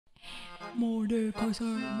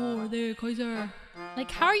Mordekaiser, Mordekaiser.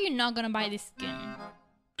 Like, how are you not gonna buy this skin?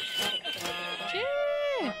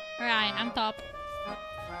 Alright, I'm top.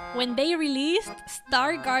 When they released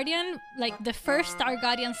Star Guardian, like the first Star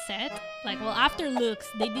Guardian set, like, well, after Lux,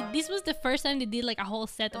 they did, this was the first time they did like a whole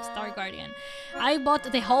set of Star Guardian. I bought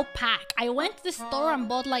the whole pack. I went to the store and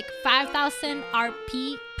bought like 5,000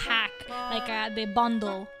 RP pack, like the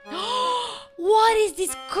bundle. What is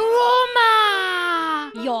this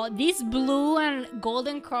chroma? Yo, this blue and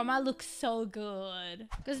golden chroma looks so good.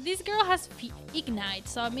 Because this girl has Ignite,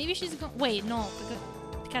 so maybe she's going. Wait, no, because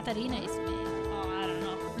Katarina is mid.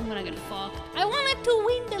 I'm gonna get fucked. I wanted to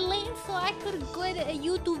win the lane so I could get a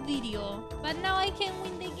YouTube video. But now I can't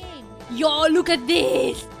win the game. Yo, look at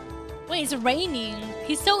this! Wait, it's raining.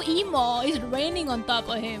 He's so emo. It's raining on top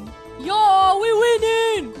of him. Yo, we're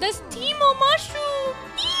winning! That's Timo Mushroom!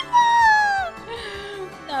 Timo!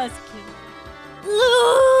 That was cute.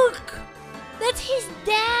 Look! That's his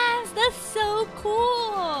dance! That's so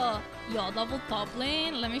cool! Yo, double top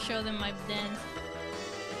lane. Let me show them my dance.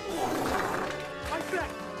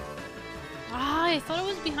 Ah, I thought it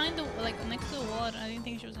was behind the, like, next to the wall. I didn't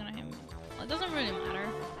think she was gonna hit me. Well, it doesn't really matter.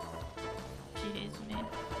 She hits me.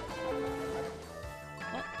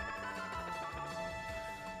 What?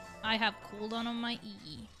 I have cooldown on my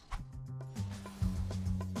E.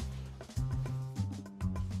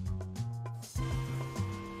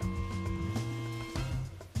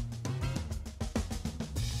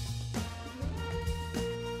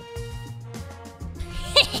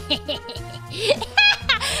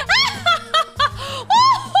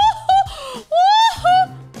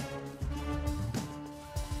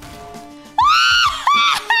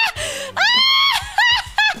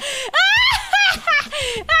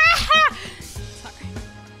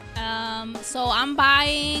 So I'm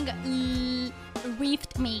buying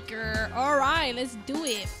Rift Maker. Alright, let's do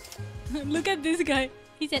it. Look at this guy.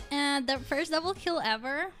 He said, the first double kill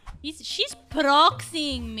ever. She's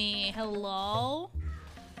proxying me. Hello?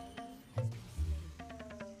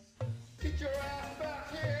 Get your ass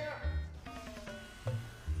back here!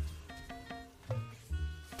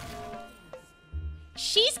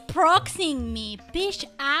 She's proxying me. Bitch,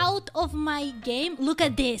 out of my game. Look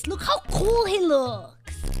at this. Look how cool he looks.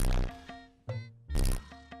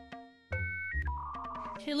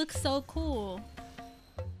 He looks so cool.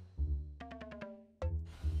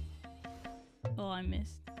 Oh, I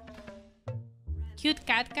missed. Cute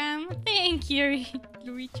cat cam. Thank you,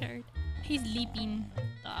 Richard. He's leaping.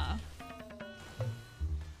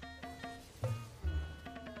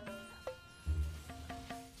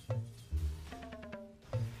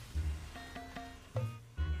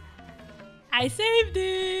 I saved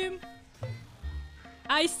him!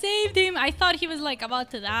 I saved him! I thought he was like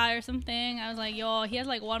about to die or something. I was like, yo, he has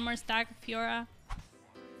like one more stack of Fiora.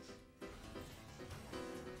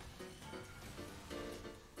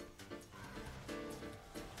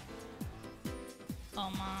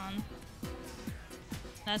 Oh man.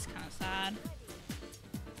 That's kind of sad.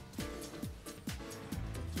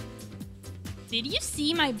 Did you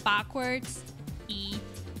see my backwards E?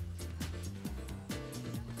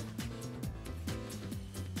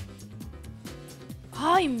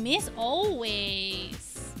 Oh, I miss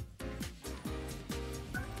always.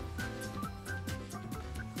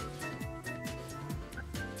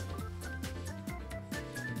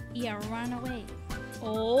 Yeah, run away.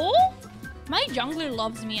 Oh? My jungler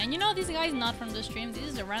loves me. And you know, this guy is not from the stream. This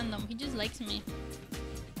is a random. He just likes me.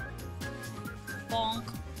 Bonk.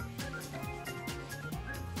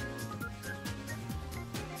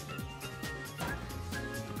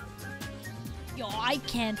 Yo, I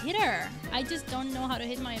can't hit her. I just don't know how to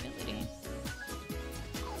hit my ability.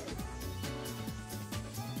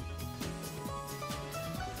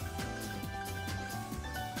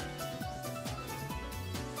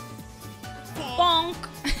 Bonk!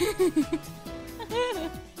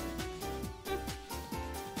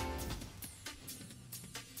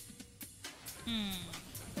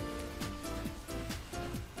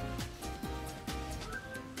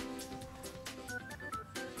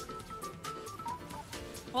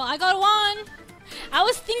 Well, I got one. I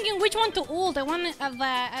was thinking which one to ult. I want to have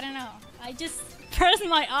I don't know. I just pressed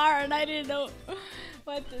my R and I didn't know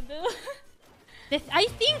what to do. I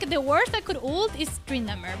think the worst I could ult is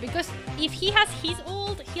Tryndamere, because if he has his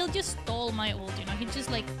ult, he'll just stall my ult, you know? He'll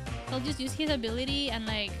just use his ability and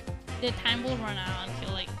like the time will run out and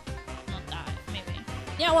he'll like not die, maybe.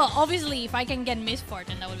 Yeah, well, obviously if I can get Miss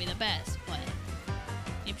Fortune, that would be the best, but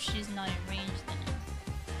if she's not in range, then...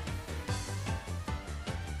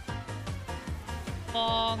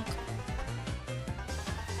 Bonk.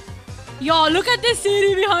 Yo, look at the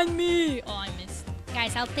city behind me! Oh, I missed.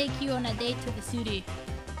 Guys, I'll take you on a date to the city.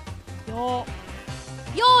 Yo.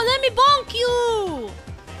 Yo, let me bonk you!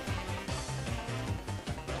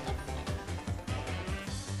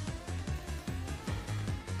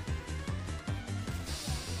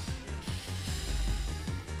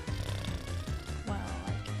 Well,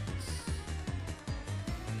 I guess.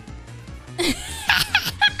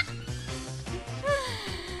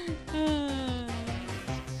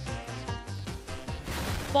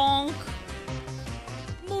 Bonk.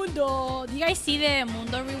 Mundo. Do you guys see the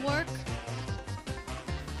Mundo rework?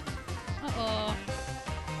 Uh-oh.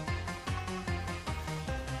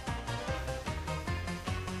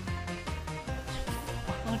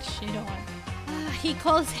 What shit on? He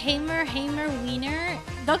calls Hamer Wiener.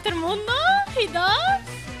 Dr. Mundo? He does?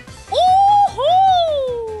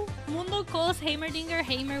 Oh! Mundo calls Hamerdinger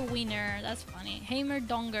Hamer Wiener. That's funny. Hamer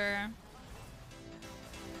Donger.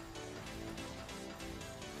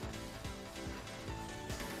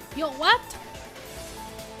 Yo, what?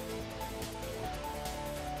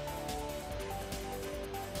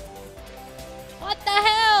 What the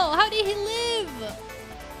hell? How did he live?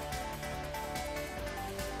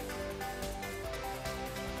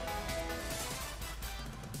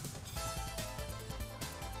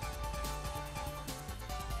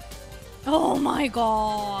 Oh my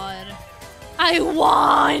god. I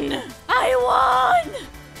won! I won!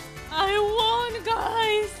 I won,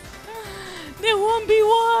 guys! The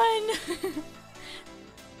 1v1!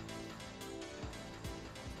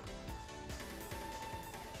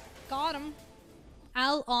 Got him.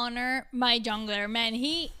 I'll honor my jungler. Man,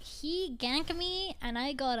 he ganked me and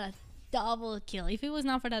I got a double kill. If it was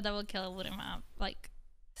not for that double kill, I wouldn't have like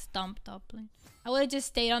stomped up. I would have just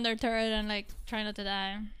stayed on their turret and like try not to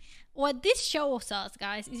die. What this shows us,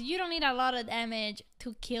 guys, is you don't need a lot of damage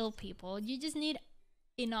to kill people. You just need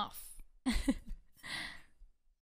enough.